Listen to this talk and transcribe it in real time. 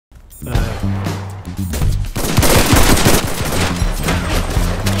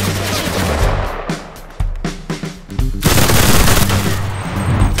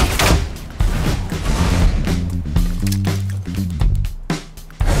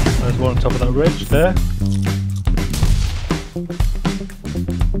There's one on top of that ridge there.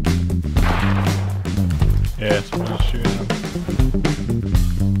 Yeah, someone's shooting him.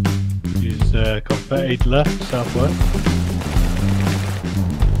 He's got 8 left, southwest.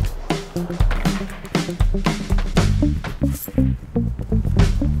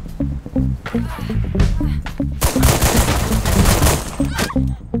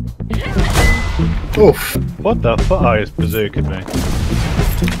 Oof. What the fuck? Oh, he's bazookaed me.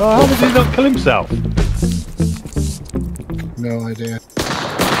 Oh, how did he not kill himself? No idea.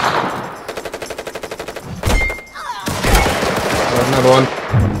 Oh, another one.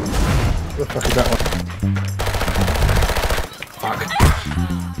 Where the fuck is that one? Fuck.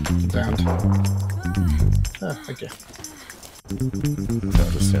 Downed. Ah, thank you.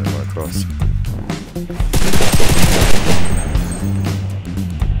 I'll just send him across.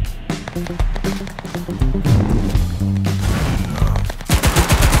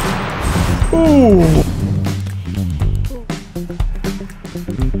 Ooh!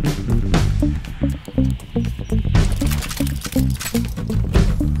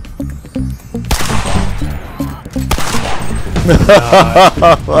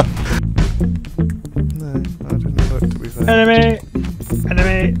 No, I didn't look to be fair. Enemy!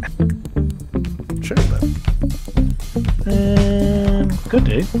 Enemy! Shoot them. Could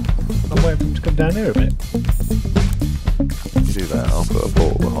do. I'm waiting for him to come down here a bit. You do that, I'll put a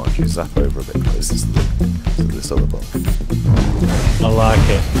portal behind you, zap over a bit closer to this other bomb. I like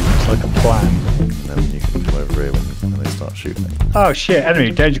it. It's like a plan. And then you can come over here when they start shooting. Oh shit,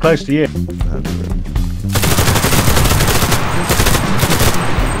 enemy, danger close to you.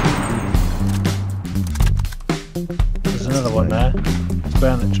 There's another one there. It's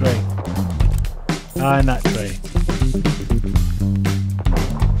behind that tree. Behind that tree.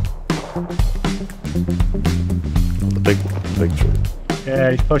 The big tree.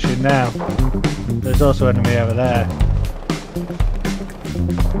 Yeah, he's pushing now. There's also enemy over there.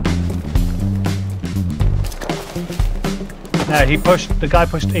 No, the guy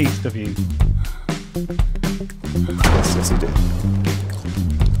pushed east of you. Yes, he did.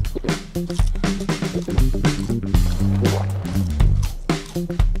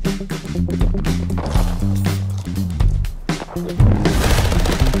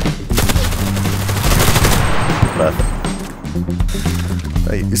 Perfect.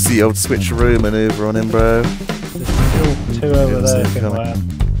 Hey, you see the old switcheroo maneuver on him, bro? There's still 2 over there.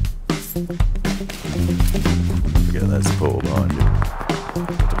 Forget there's a portal behind you.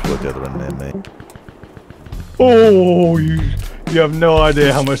 Deploy the other one near me. Oh, you have no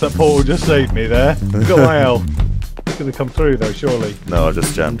idea how much that portal just saved me there. Got my health. It's gonna come through though, surely. No, I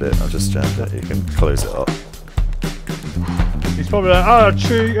just jammed it. You can close it up. He's probably like, ah,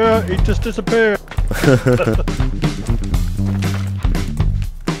 cheater, he just disappeared.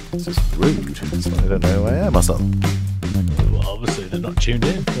 It's just rude. It's like they don't know who I am or something. Well, obviously they're not tuned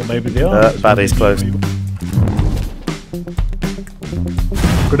in. Or maybe they are. Baddies close.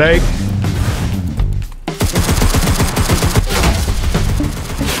 Grenade.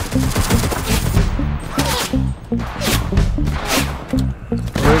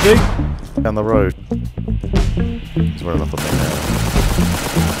 Where is he? Down the road. He's running up on me now.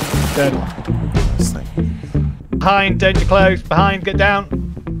 Dead. This thing. Behind, danger close. Behind, get down.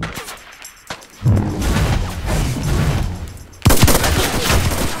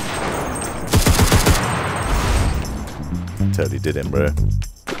 Totally did him, bro.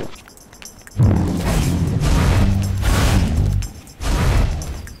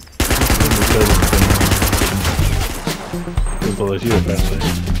 As well as you, apparently.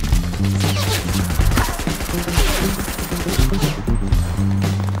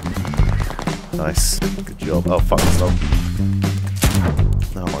 Nice. Good job. Oh, fuck myself.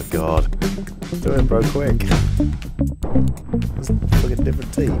 Oh my god. Do it, bro, quick. It's a fucking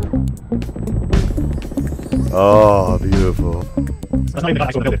different team. Oh, beautiful.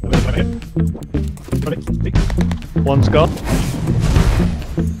 One's gone.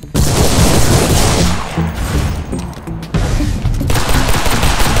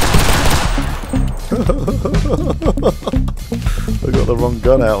 I got the wrong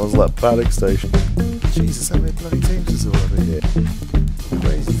gun out. It was like panic station. Jesus, how many bloody teams is there over here?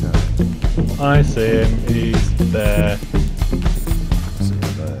 Crazy town. I see him. He's there. See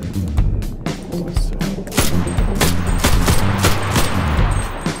him there.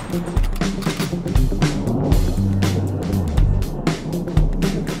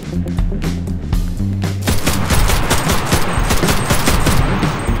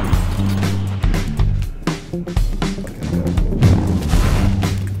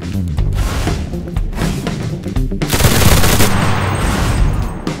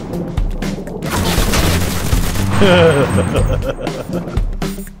 Oh.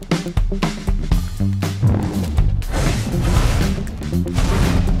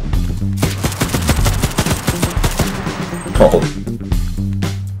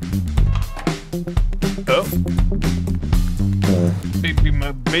 Oh.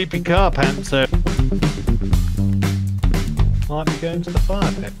 Beepy car panther. Might be going to the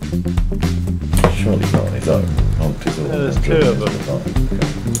fire pit. Surely not on his own. There's two of them.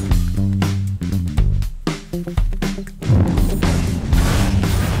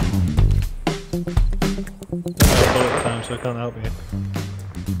 Bullet time, so I can't help you.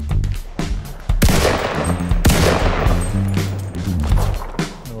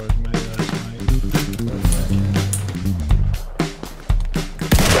 No worries, mate.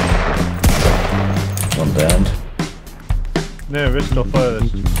 One downed. Nearest or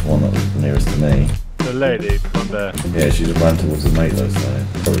furthest? One that was nearest to me. The lady, one there. Yeah, she just ran towards the mate though, so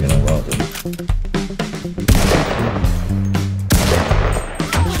probably gonna rob them.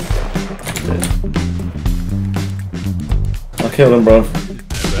 I killed him, bro.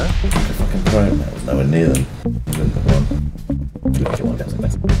 Fucking prone. That was nowhere near them. I didn't have one. Kill one down the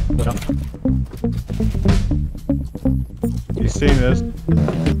You seen this?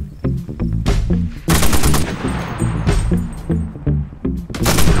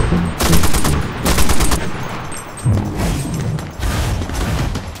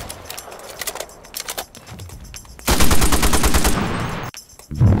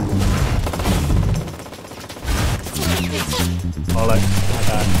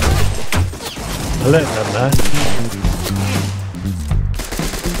 I let them there.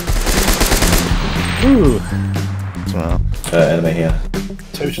 Ooh. Well, enemy here.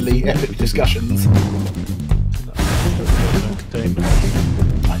 Totally epic discussions.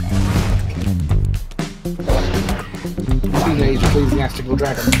 Teenage ecclesiastical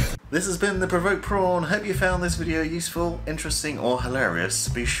dragon. This has been the Provoked Prawn. Hope you found this video useful, interesting or hilarious.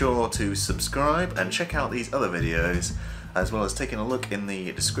 Be sure to subscribe and check out these other videos, as well as taking a look in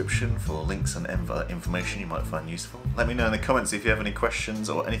the description for links and other information you might find useful. Let me know in the comments if you have any questions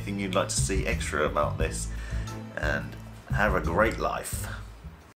or anything you'd like to see extra about this, and have a great life.